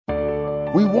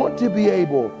We want to be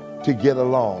able to get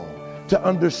along, to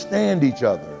understand each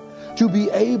other, to be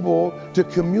able to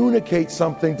communicate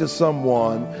something to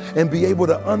someone and be able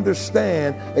to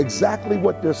understand exactly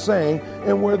what they're saying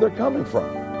and where they're coming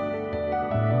from.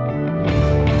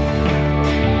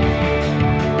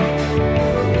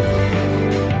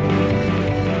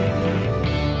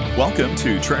 Welcome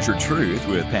to Treasured Truth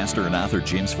with Pastor and author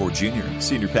James Ford Jr.,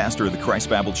 Senior Pastor of the Christ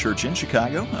Bible Church in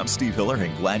Chicago. I'm Steve Hiller,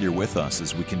 and glad you're with us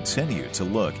as we continue to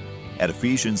look at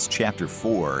Ephesians chapter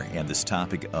 4 and this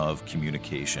topic of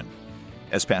communication.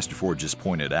 As Pastor Ford just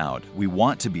pointed out, we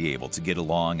want to be able to get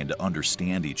along and to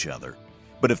understand each other.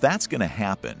 But if that's going to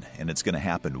happen, and it's going to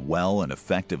happen well and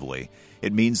effectively,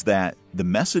 it means that the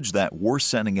message that we're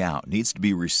sending out needs to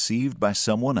be received by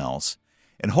someone else.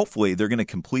 And hopefully they're going to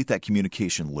complete that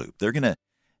communication loop. They're going to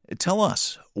tell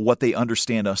us what they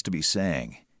understand us to be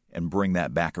saying and bring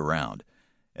that back around.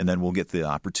 And then we'll get the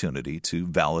opportunity to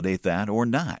validate that or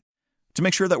not, to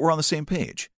make sure that we're on the same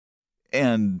page.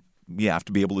 And you have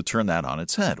to be able to turn that on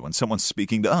its head when someone's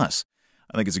speaking to us.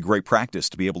 I think it's a great practice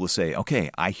to be able to say,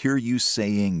 okay, I hear you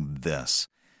saying this,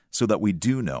 so that we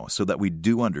do know, so that we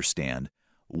do understand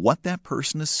what that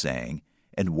person is saying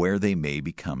and where they may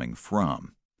be coming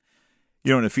from.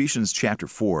 You know, in Ephesians chapter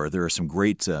 4, there are some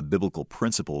great biblical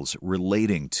principles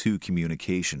relating to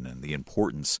communication and the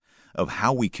importance of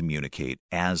how we communicate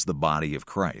as the body of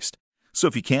Christ. So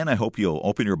if you can, I hope you'll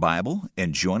open your Bible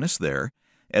and join us there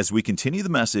as we continue the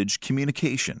message,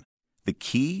 Communication, the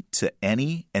key to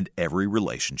any and every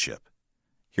relationship.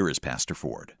 Here is Pastor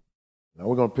Ford. Now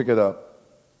we're going to pick it up.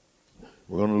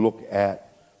 We're going to look at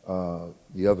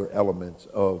the other elements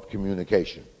of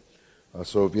communication.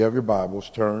 So if you have your Bibles,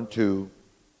 turn to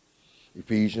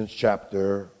Ephesians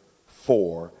chapter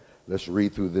 4. Let's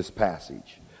read through this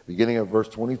passage, beginning at verse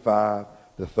 25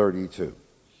 to 32.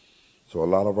 So a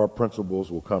lot of our principles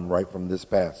will come right from this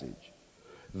passage.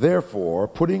 Therefore,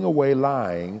 putting away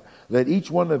lying, let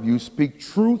each one of you speak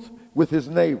truth with his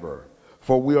neighbor,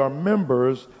 for we are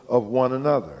members of one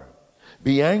another.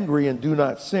 Be angry and do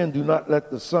not sin. Do not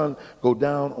let the sun go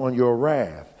down on your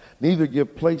wrath. Neither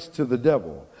give place to the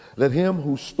devil. Let him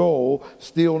who stole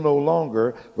steal no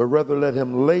longer, but rather let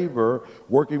him labor,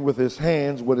 working with his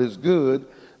hands what is good,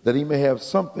 that he may have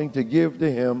something to give to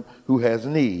him who has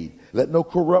need. Let no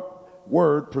corrupt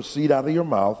word proceed out of your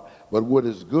mouth, but what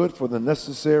is good for the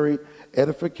necessary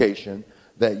edification,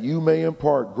 that you may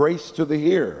impart grace to the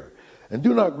hearer. And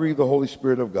do not grieve the Holy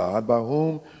Spirit of God, by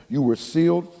whom you were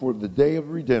sealed for the day of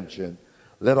redemption.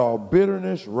 Let all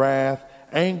bitterness, wrath,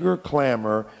 anger,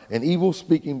 clamor, and evil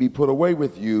speaking be put away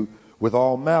with you with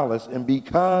all malice, and be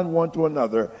kind one to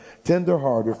another,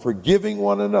 tenderhearted, forgiving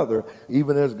one another,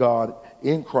 even as God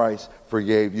in Christ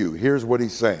forgave you. Here's what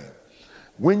he's saying.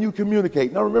 When you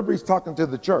communicate, now remember he's talking to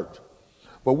the church,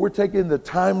 but we're taking the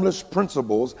timeless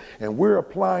principles and we're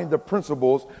applying the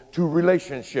principles to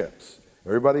relationships.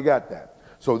 Everybody got that?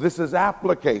 So this is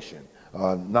application,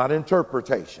 not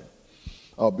interpretation.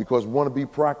 Because we want to be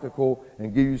practical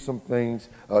and give you some things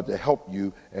to help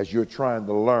you as you're trying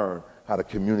to learn how to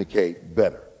communicate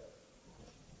better.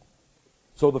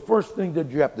 So the first thing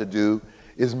that you have to do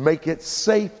is make it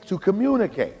safe to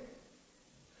communicate.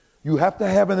 You have to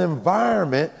have an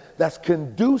environment that's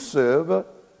conducive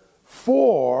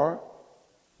for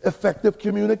effective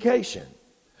communication.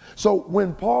 So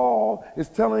when Paul is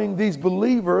telling these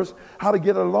believers how to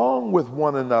get along with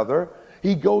one another,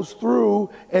 he goes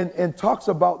through and talks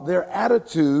about their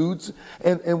attitudes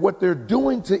and what they're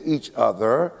doing to each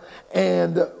other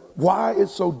and why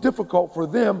it's so difficult for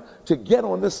them to get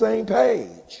on the same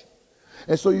page.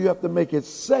 And so you have to make it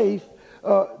safe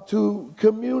to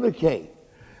communicate.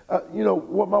 You know,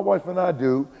 what my wife and I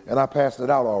do, and I passed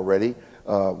it out already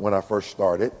when I first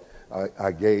started,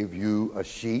 I gave you a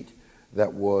sheet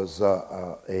that was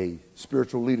a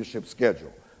spiritual leadership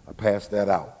schedule. I passed that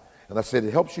out. And I said,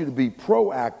 it helps you to be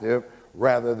proactive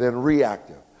rather than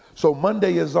reactive. So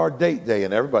Monday is our date day,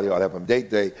 and everybody ought to have a date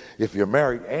day if you're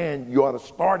married, and you ought to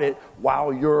start it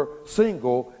while you're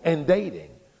single and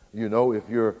dating, you know, if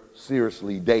you're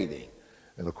seriously dating.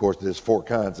 And of course, there's 4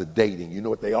 kinds of dating. You know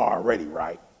what they are already,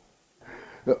 right?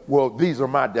 Well, these are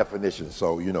my definitions.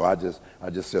 So, you know, I just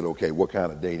said, okay, what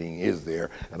kind of dating is there?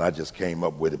 And I just came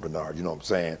up with it, Bernard. You know what I'm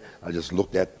saying? I just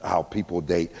looked at how people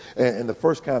date. And the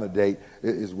first kind of date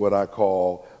is what I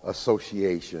call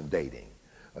association dating.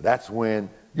 That's when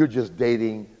you're just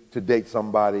dating to date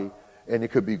somebody, and it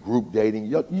could be group dating.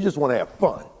 You just want to have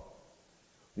fun,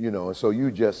 you know, and so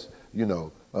you just, you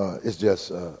know, it's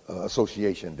just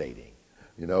association dating,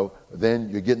 you know. Then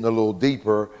you're getting a little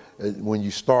deeper when you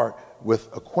start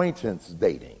with acquaintance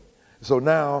dating. So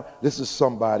now this is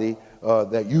somebody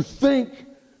that you think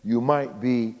you might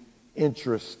be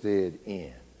interested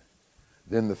in.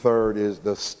 Then the third is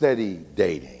the steady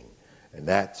dating. And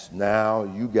that's now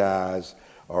you guys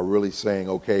are really saying,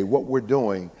 okay, what we're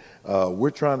doing,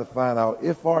 we're trying to find out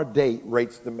if our date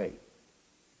rates the mate.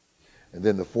 And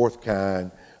then the fourth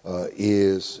kind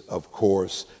is, of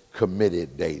course,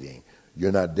 committed dating.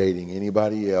 You're not dating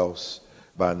anybody else.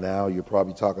 By now, you're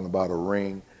probably talking about a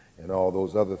ring and all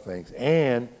those other things.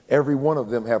 And every one of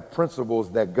them have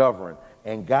principles that govern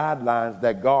and guidelines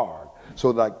that guard. So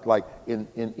like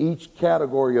in each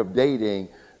category of dating,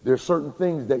 there's certain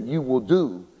things that you will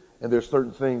do, and there's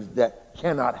certain things that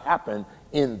cannot happen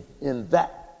in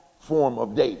that form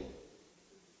of dating.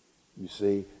 You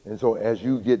see? And so as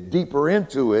you get deeper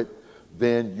into it,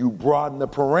 then you broaden the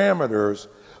parameters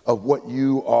of what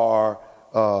you are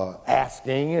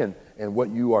asking and what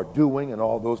you are doing and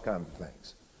all those kinds of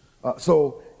things.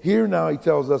 So here now he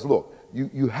tells us, look,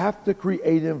 you have to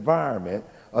create an environment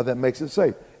that makes it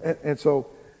safe. And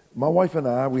so my wife and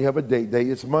I, we have a date day.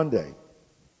 It's Monday.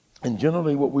 And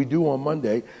generally what we do on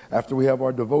Monday, after we have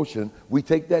our devotion, we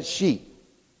take that sheet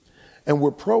and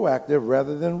we're proactive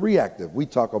rather than reactive. We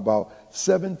talk about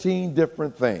 17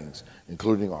 different things,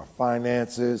 including our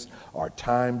finances, our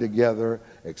time together,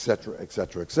 et cetera, et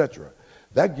cetera, et cetera.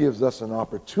 That gives us an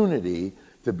opportunity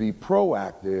to be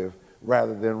proactive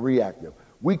rather than reactive.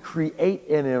 We create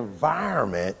an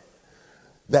environment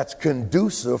that's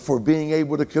conducive for being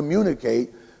able to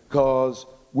communicate because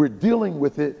we're dealing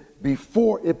with it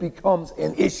before it becomes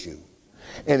an issue.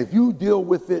 And if you deal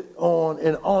with it on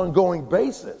an ongoing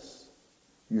basis,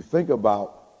 you think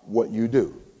about what you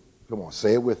do. Come on,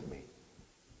 say it with me.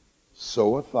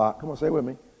 Sow a thought. Come on, say it with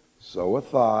me. Sow a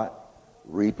thought,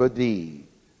 reap a deed.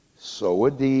 Sow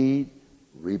a deed,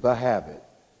 reap a habit.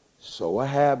 Sow a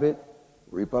habit,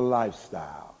 reap a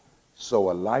lifestyle. Sow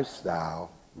a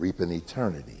lifestyle, reap an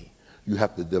eternity. You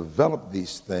have to develop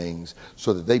these things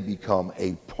so that they become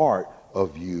a part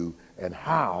of you and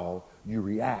how you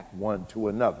react one to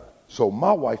another. So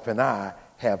my wife and I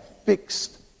have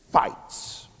fixed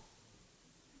fights.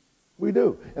 We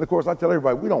do. And of course, I tell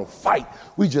everybody, we don't fight.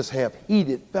 We just have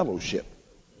heated fellowship.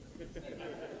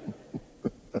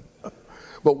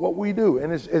 But what we do,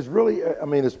 and it's really, I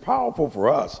mean, it's powerful for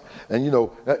us. And, you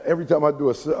know, every time I do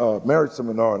a marriage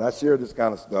seminar and I share this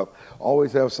kind of stuff, I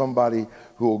always have somebody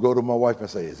who will go to my wife and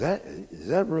say, is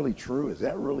that really true? Is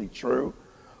that really true?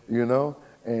 You know?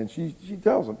 And she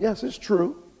tells them, yes, it's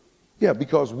true. Yeah,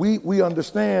 because we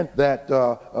understand that,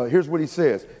 here's what he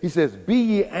says. He says, be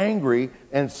ye angry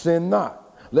and sin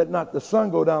not. Let not the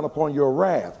sun go down upon your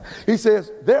wrath. He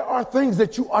says, there are things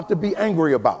that you ought to be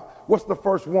angry about. What's the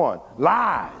first one?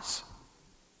 Lies.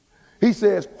 He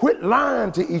says, quit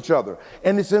lying to each other.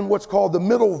 And it's in what's called the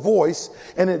middle voice,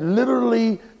 and it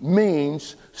literally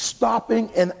means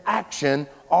stopping an action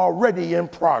already in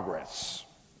progress.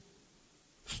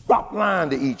 Stop lying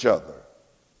to each other.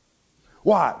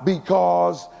 Why?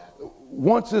 Because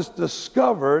once it's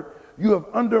discovered, you have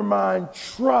undermined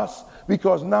trust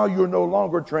because now you're no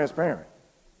longer transparent.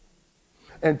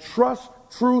 And trust,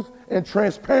 truth, and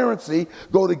transparency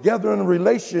go together in a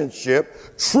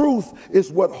relationship. Truth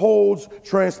is what holds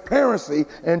transparency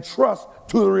and trust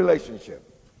to the relationship.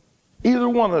 Either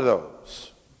one of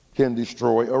those can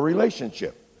destroy a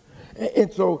relationship.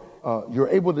 And so you're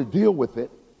able to deal with it.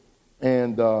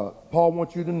 And Paul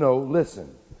wants you to know,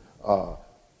 listen,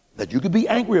 that you could be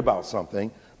angry about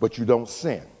something, but you don't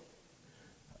sin.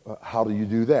 How do you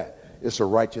do that? It's a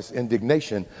righteous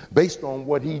indignation based on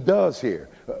what he does here.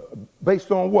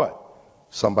 Based on what?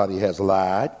 Somebody has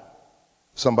lied.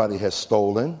 Somebody has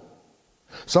stolen.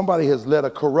 Somebody has let a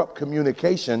corrupt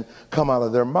communication come out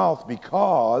of their mouth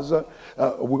because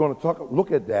we're going to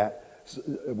look at that.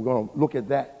 We're going to look at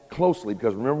that closely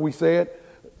because remember we said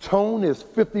tone is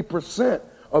 50%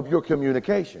 of your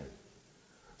communication.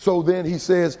 So then he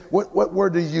says, what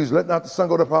word did he use? Let not the sun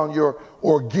go upon your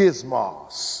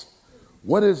orgismos.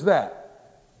 What is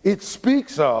that? It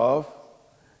speaks of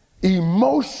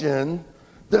emotion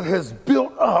that has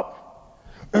built up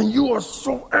and you are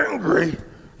so angry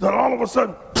that all of a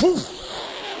sudden, poof,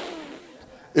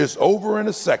 it's over in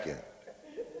a second.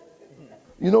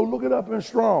 You know, look it up in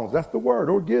Strong's. That's the word,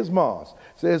 orgismos.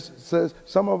 Says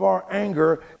some of our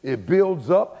anger, it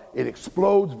builds up, it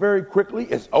explodes very quickly,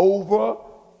 it's over.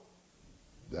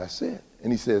 That's it.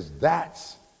 And he says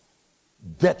that's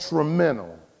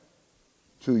detrimental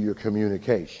to your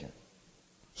communication.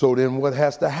 So then what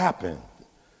has to happen?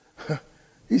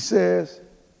 He says,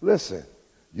 listen,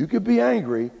 you could be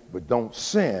angry, but don't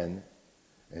sin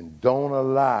and don't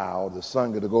allow the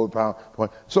sun to go down.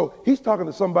 So he's talking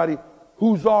to somebody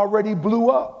who's already blew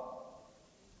up.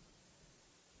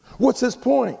 What's his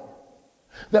point?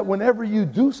 That whenever you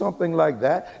do something like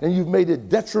that and you've made it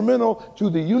detrimental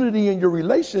to the unity in your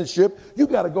relationship, you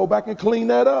got to go back and clean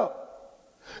that up.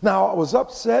 Now, I was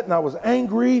upset and I was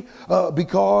angry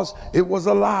because it was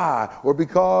a lie, or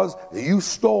because you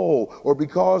stole, or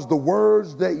because the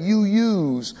words that you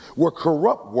used were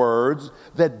corrupt words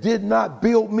that did not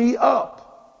build me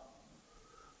up.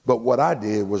 But what I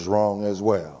did was wrong as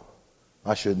well.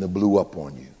 I shouldn't have blew up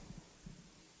on you.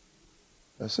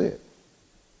 That's it.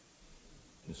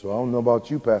 And so I don't know about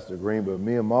you, Pastor Green, but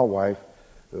me and my wife,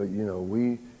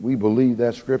 we believe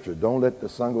that scripture. Don't let the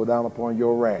sun go down upon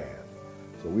your wrath.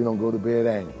 So we don't go to bed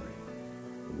angry.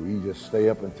 We just stay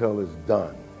up until it's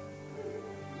done.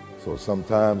 So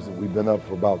sometimes we've been up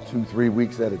for about 2-3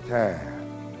 weeks at a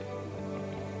time.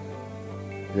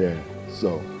 Yeah,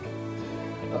 so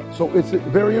it's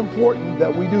very important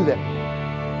that we do that.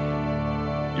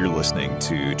 You're listening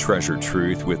to Treasured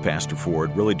Truth with Pastor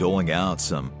Ford, really doling out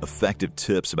some effective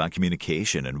tips about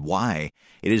communication and why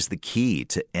it is the key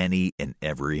to any and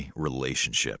every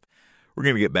relationship. We're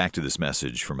going to get back to this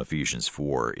message from Ephesians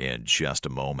 4 in just a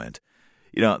moment.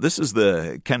 This is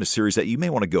the kind of series that you may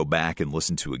want to go back and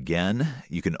listen to again.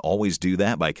 You can always do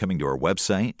that by coming to our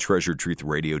website,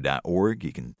 treasuredtruthradio.org.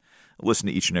 You can listen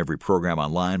to each and every program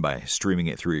online by streaming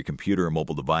it through your computer or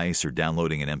mobile device or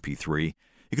downloading an MP3.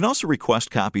 You can also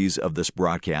request copies of this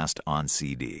broadcast on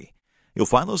CD. You'll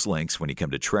find those links when you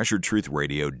come to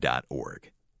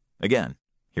treasuredtruthradio.org. Again,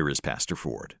 here is Pastor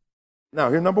Ford. Now,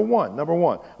 here, number one.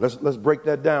 Let's break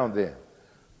that down then.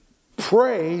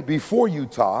 Pray before you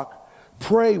talk.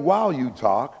 Pray while you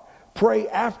talk. Pray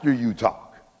after you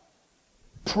talk.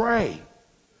 Pray.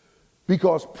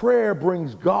 Because prayer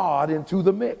brings God into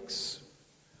the mix.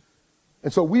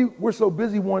 And so we're so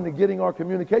busy wanting to getting our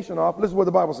communication off. Listen to what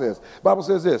the Bible says. The Bible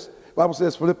says this. The Bible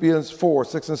says, Philippians 4,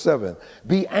 6, and 7.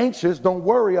 Be anxious, don't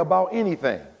worry about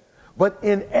anything. But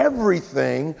in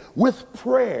everything, with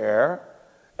prayer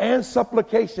and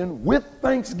supplication, with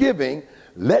thanksgiving,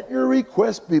 let your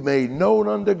requests be made known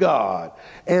unto God.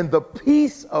 And the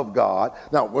peace of God.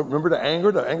 Now, remember the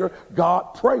anger?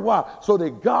 God, pray. Why? So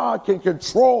that God can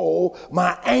control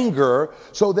my anger,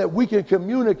 so that we can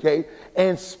communicate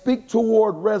and speak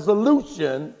toward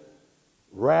resolution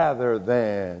rather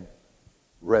than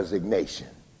resignation.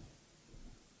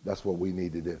 That's what we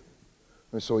need to do.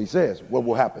 And so he says, what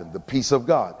will happen? The peace of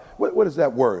God. What is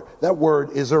that word? That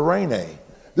word is eirene.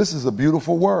 This is a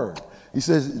beautiful word. He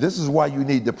says, this is why you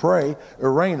need to pray,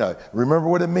 eirene. Remember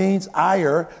what it means?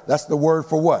 Ire, that's the word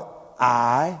for what?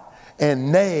 I.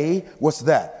 And ne, what's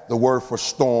that? The word for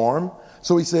storm.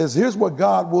 So he says, here's what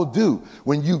God will do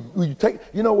when you take,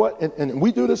 you know what? And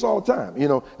we do this all the time,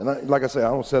 and like I say, I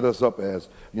don't set us up as,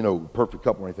 perfect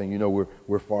couple or anything.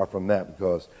 We're far from that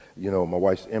because, my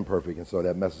wife's imperfect. And so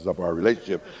that messes up our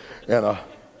relationship. And,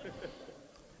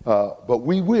 but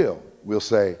we'll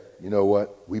say, you know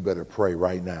what? We better pray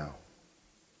right now.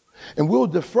 And we'll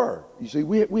defer. You see,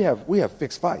 we have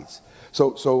fixed fights.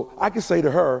 So I can say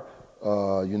to her,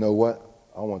 you know what?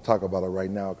 I don't want to talk about it right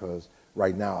now because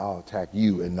right now I'll attack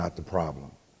you and not the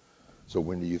problem. So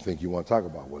when do you think you want to talk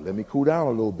about it? Well, let me cool down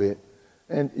a little bit.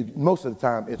 And most of the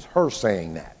time it's her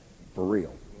saying that, for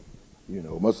real.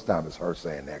 Most of the time it's her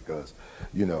saying that because,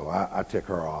 I tick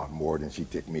her off more than she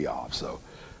ticked me off. So,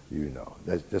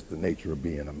 that's just the nature of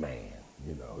being a man.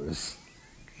 It's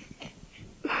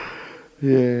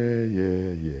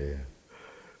yeah.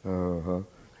 Uh-huh.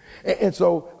 And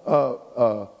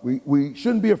so we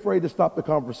shouldn't be afraid to stop the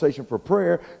conversation for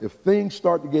prayer if things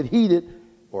start to get heated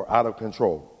or out of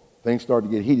control. Things start to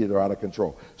get heated or out of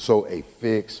control. So a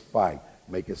fixed fight.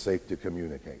 Make it safe to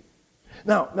communicate.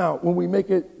 Now, when we make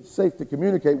it safe to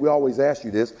communicate, we always ask you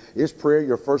this. Is prayer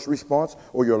your first response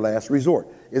or your last resort?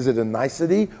 Is it a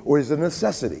nicety or is it a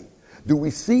necessity? Do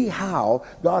we see how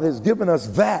God has given us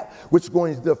that which is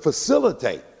going to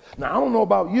facilitate? Now, I don't know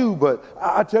about you, but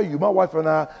I tell you, my wife and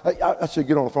I should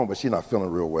get on the phone, but she's not feeling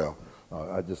real well.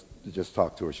 I just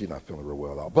talked to her. She's not feeling real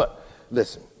well at all. But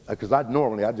listen, because I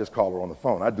just call her on the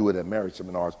phone. I do it at marriage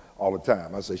seminars all the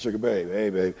time. I say, sugar babe,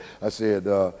 hey babe. I said,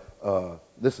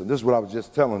 listen, this is what I was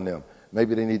just telling them.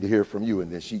 Maybe they need to hear from you.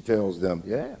 And then she tells them,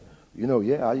 yeah,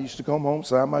 I used to come home,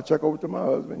 sign my check over to my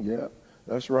husband. Yeah,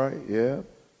 that's right. Yeah,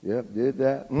 did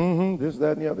that. This,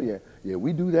 that, and the other. Yeah,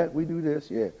 we do that. We do this.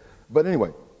 Yeah. But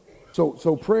anyway,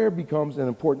 so prayer becomes an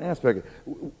important aspect.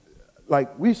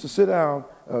 Like we used to sit down,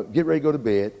 get ready to go to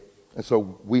bed. And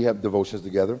so we have devotions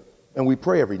together and we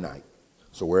pray every night.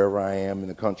 So wherever I am in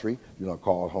the country, I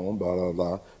call home, blah,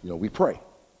 blah, blah, we pray.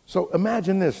 So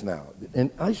imagine this now.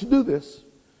 And I used to do this.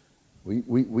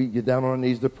 We get down on our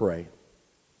knees to pray.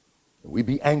 We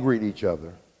be angry at each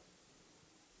other.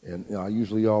 And I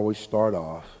usually always start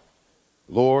off,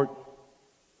 Lord,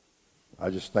 I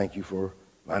just thank you for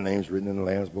my name's written in the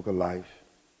Lamb's Book of Life.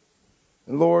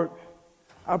 And Lord,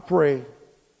 I pray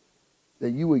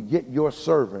that you would get your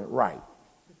servant right.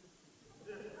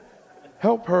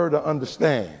 Help her to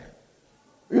understand.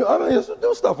 You know, I mean,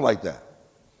 do stuff like that.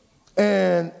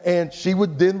 And she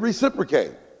would then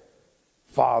reciprocate.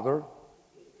 Father,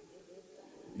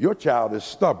 your child is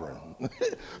stubborn.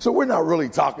 So we're not really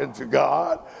talking to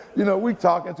God. You know, we're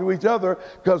talking to each other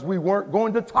because we weren't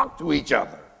going to talk to each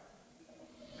other.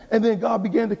 And then God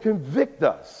began to convict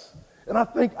us. And I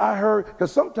think I heard,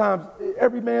 because sometimes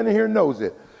every man in here knows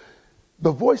it,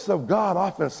 the voice of God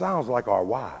often sounds like our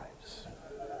wives.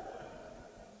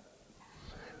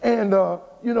 And,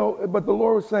 you know, but the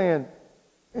Lord was saying,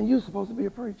 and you're supposed to be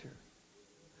a preacher.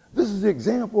 This is the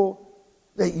example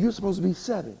that you're supposed to be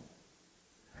setting.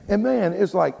 And man,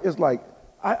 it's like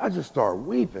I just started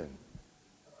weeping.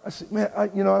 I said, man,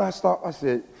 and I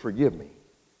said, forgive me.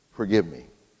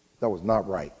 That was not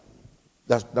right.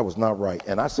 That was not right.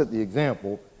 And I set the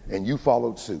example, and you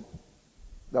followed suit.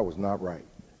 That was not right.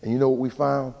 And you know what we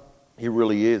found? It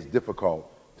really is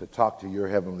difficult to talk to your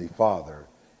Heavenly Father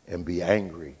and be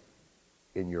angry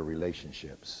in your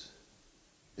relationships.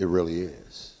 It really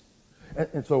is.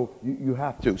 And so you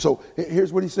have to. So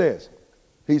here's what he says.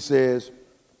 He says,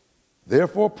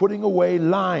 therefore, putting away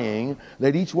lying,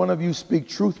 let each one of you speak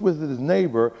truth with his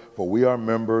neighbor, for we are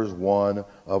members one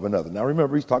of another. Now,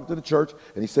 remember, he's talking to the church,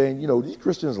 and he's saying, you know, these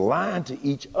Christians lying to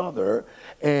each other,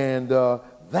 and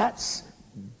that's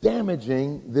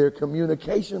damaging their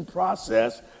communication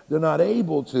process. They're not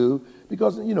able to,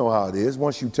 because you know how it is.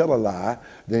 Once you tell a lie,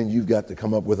 then you've got to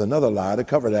come up with another lie to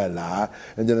cover that lie,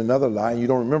 and then another lie, and you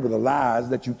don't remember the lies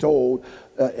that you told,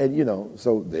 and you know,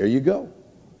 so there you go.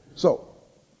 So,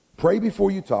 pray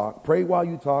before you talk, pray while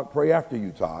you talk, pray after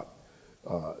you talk.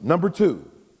 Number 2,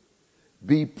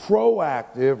 be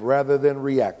proactive rather than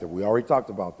reactive. We already talked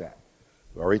about that.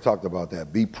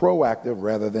 Be proactive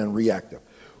rather than reactive.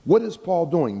 What is Paul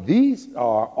doing? These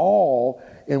are all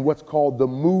in what's called the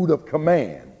mood of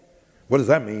command. What does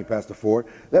that mean, Pastor Ford?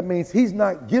 That means he's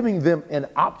not giving them an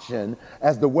option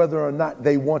as to whether or not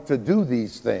they want to do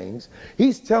these things.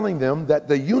 He's telling them that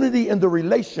the unity in the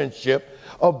relationship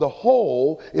of the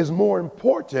whole is more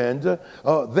important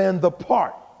than the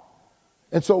part.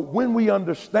 And so when we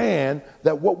understand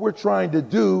that what we're trying to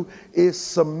do is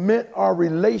submit our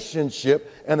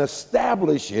relationship and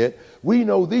establish it, we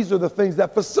know these are the things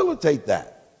that facilitate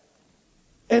that.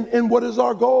 And what is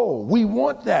our goal? We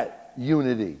want that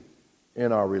unity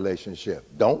in our relationship,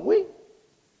 don't we?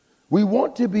 We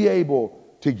want to be able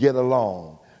to get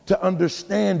along, to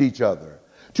understand each other,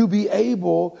 to be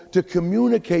able to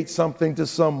communicate something to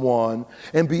someone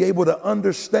and be able to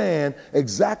understand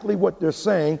exactly what they're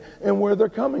saying and where they're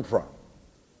coming from.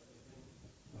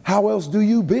 How else do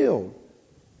you build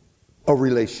a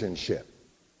relationship?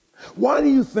 Why do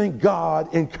you think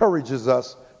God encourages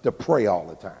us to pray all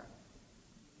the time?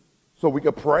 So we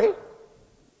could pray?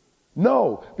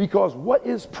 No, because what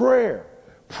is prayer?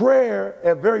 Prayer,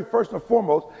 at very first and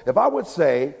foremost, if I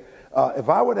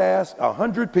would ask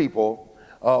 100 people,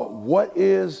 what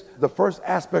is the first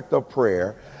aspect of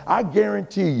prayer, I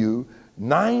guarantee you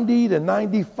 90 to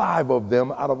 95 of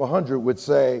them out of 100 would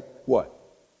say, what?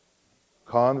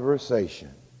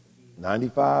 Conversation.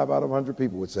 95 out of 100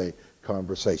 people would say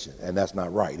conversation. And that's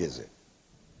not right, is it?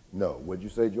 No. What'd you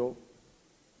say, Joel?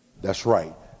 That's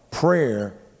right.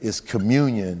 Prayer is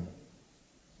communion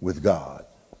with God.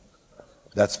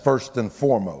 That's first and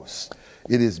foremost.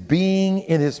 It is being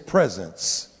in his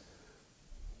presence,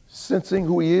 sensing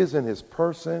who he is in his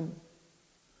person,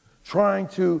 trying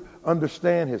to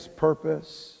understand his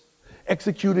purpose,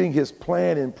 executing his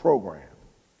plan and program.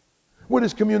 What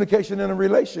is communication in a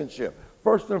relationship?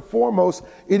 First and foremost,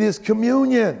 it is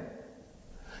communion.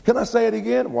 Can I say it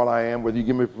again? Well, I am, whether you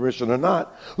give me permission or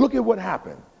not. Look at what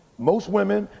happened. Most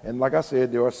women, and like I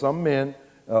said, there are some men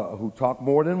who talk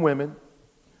more than women.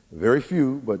 Very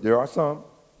few, but there are some.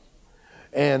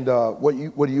 And what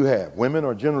do you have? Women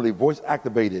are generally voice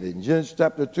activated. In Genesis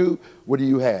chapter 2, what do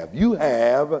you have? You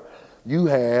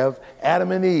have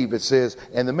Adam and Eve. It says,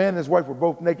 and the man and his wife were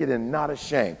both naked and not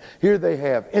ashamed. Here they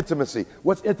have intimacy.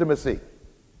 What's intimacy?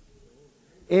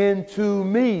 Into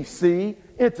me, see,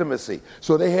 intimacy.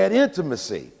 So they had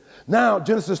intimacy. Now,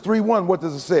 Genesis 3:1, what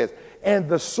does it say? And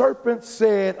the serpent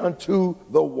said unto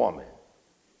the woman.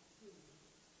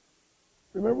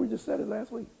 Remember, we just said it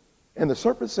last week. And the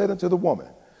serpent said unto the woman.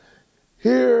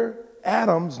 Here,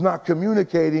 Adam's not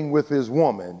communicating with his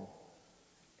woman,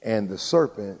 and the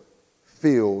serpent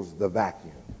fills the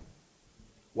vacuum.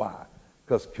 Why?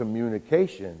 Because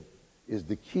communication is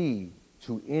the key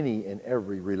to any and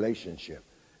every relationship.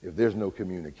 If there's no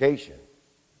communication,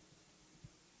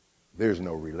 there's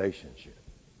no relationship.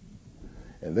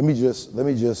 And let me just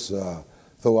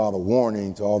throw out a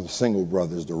warning to all the single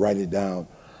brothers to write it down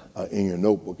in your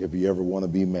notebook if you ever want to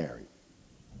be married.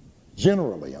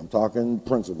 Generally, I'm talking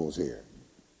principles here.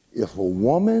 If a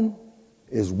woman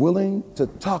is willing to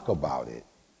talk about it,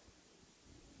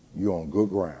 you're on good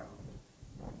ground.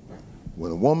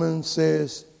 When a woman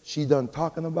says she done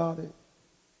talking about it,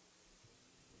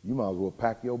 you might as well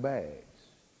pack your bags,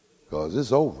 because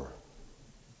it's over.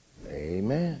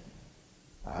 Amen.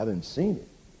 I done seen it.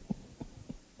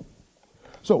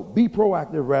 So be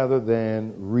proactive rather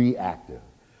than reactive.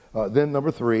 Then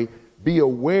number 3, be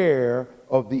aware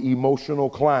of the emotional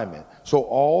climate. So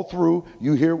all through,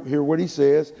 you hear what he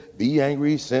says, be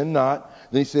angry, sin not.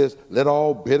 Then he says, let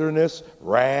all bitterness,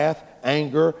 wrath,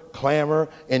 anger, clamor,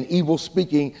 and evil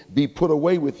speaking be put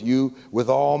away with you with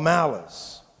all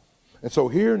malice. And so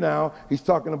here now, he's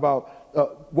talking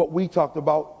about what we talked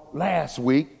about last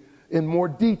week in more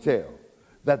detail,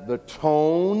 that the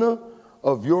tone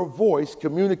of your voice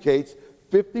communicates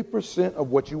 50% of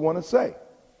what you want to say.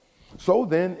 So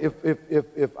then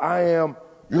if I am,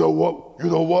 you know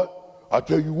what, I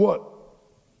tell you what,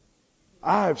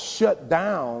 I have shut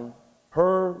down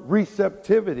her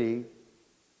receptivity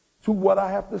to what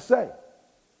I have to say.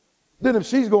 Then if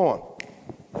she's going,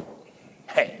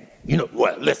 hey, you know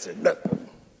what, listen,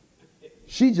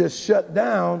 she just shut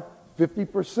down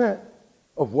 50%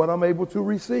 of what I'm able to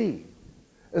receive.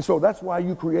 And so that's why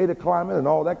you create a climate and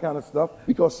all that kind of stuff,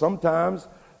 because sometimes,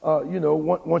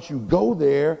 once you go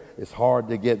there, it's hard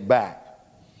to get back.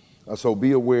 So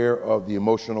be aware of the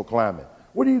emotional climate.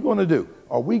 What are you going to do?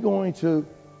 Are we going to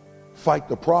fight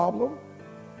the problem,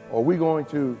 or are we going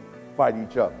to fight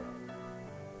each other?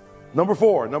 Number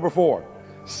four,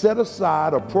 set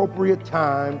aside appropriate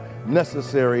time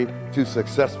necessary to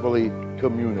successfully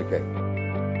communicate.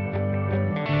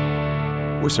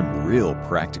 With some real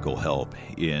practical help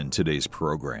in today's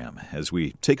program as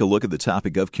we take a look at the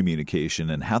topic of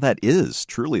communication and how that is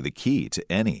truly the key to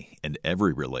any and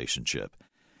every relationship.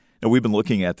 Now, we've been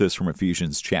looking at this from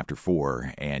Ephesians chapter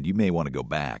 4, and you may want to go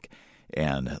back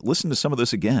and listen to some of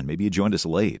this again. Maybe you joined us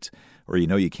late, or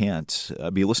you can't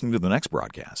be listening to the next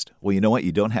broadcast. Well, you know what?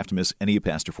 You don't have to miss any of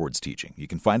Pastor Ford's teaching. You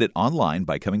can find it online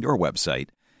by coming to our website.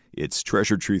 It's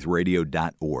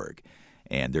treasuretruthradio.org.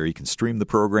 And there you can stream the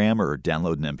program or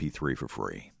download an MP3 for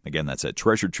free. Again, that's at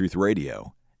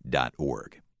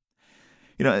treasuretruthradio.org.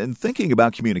 In thinking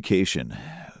about communication,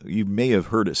 you may have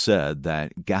heard it said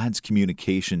that God's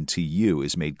communication to you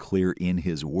is made clear in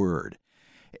His Word.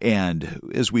 And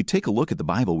as we take a look at the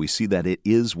Bible, we see that it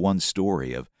is one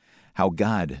story of how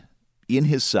God, in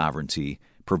His sovereignty,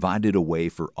 provided a way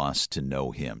for us to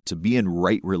know Him, to be in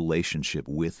right relationship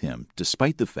with Him,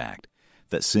 despite the fact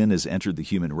that sin has entered the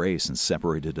human race and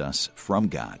separated us from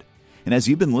God. And as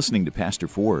you've been listening to Pastor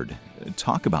Ford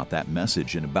talk about that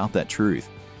message and about that truth,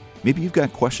 maybe you've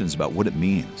got questions about what it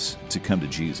means to come to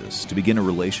Jesus, to begin a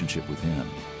relationship with Him,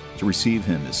 to receive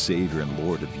Him as Savior and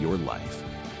Lord of your life.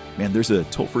 Man, there's a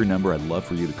toll-free number I'd love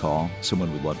for you to call.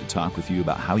 Someone would love to talk with you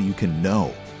about how you can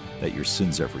know that your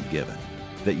sins are forgiven,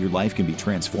 that your life can be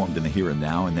transformed in the here and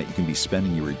now, and that you can be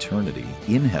spending your eternity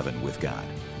in heaven with God.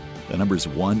 The number is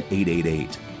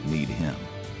 1-888-NEED-HIM.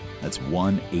 That's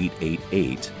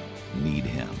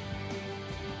 1-888-NEED-HIM.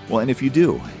 Well, and if you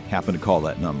do happen to call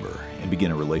that number and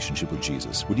begin a relationship with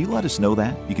Jesus, would you let us know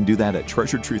that? You can do that at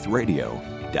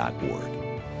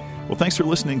treasuretruthradio.org. Well, thanks for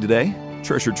listening today.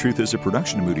 Treasured Truth is a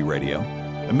production of Moody Radio,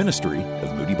 a ministry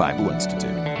of Moody Bible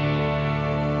Institute.